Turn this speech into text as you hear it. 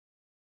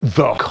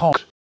the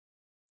cost.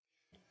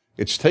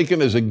 It's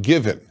taken as a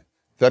given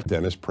that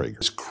Dennis Prager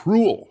is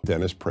cruel.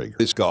 Dennis Prager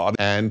is God,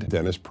 and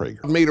Dennis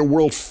Prager made a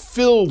world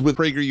filled with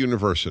Prager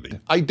University.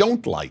 I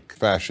don't like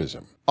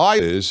fascism.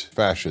 Is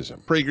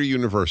fascism. Prager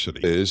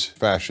University is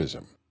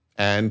fascism.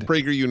 And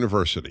Prager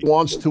University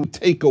wants to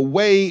take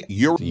away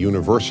your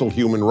universal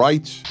human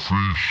rights.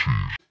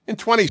 In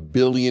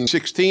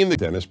 2016,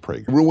 Dennis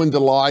Prager ruined the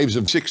lives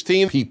of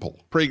 16 people.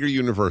 Prager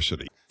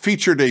University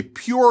featured a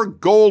pure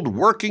gold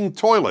working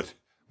toilet,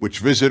 which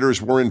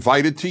visitors were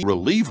invited to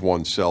relieve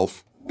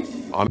oneself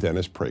on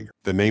Dennis Prager.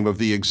 The name of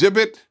the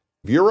exhibit,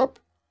 Europe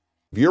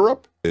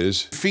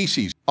is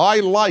feces.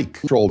 I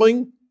like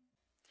trolling.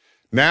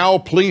 Now,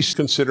 please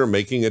consider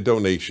making a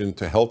donation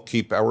to help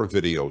keep our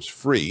videos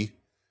free,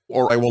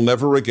 or I will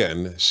never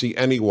again see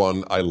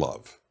anyone I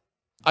love.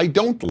 I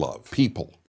don't love people.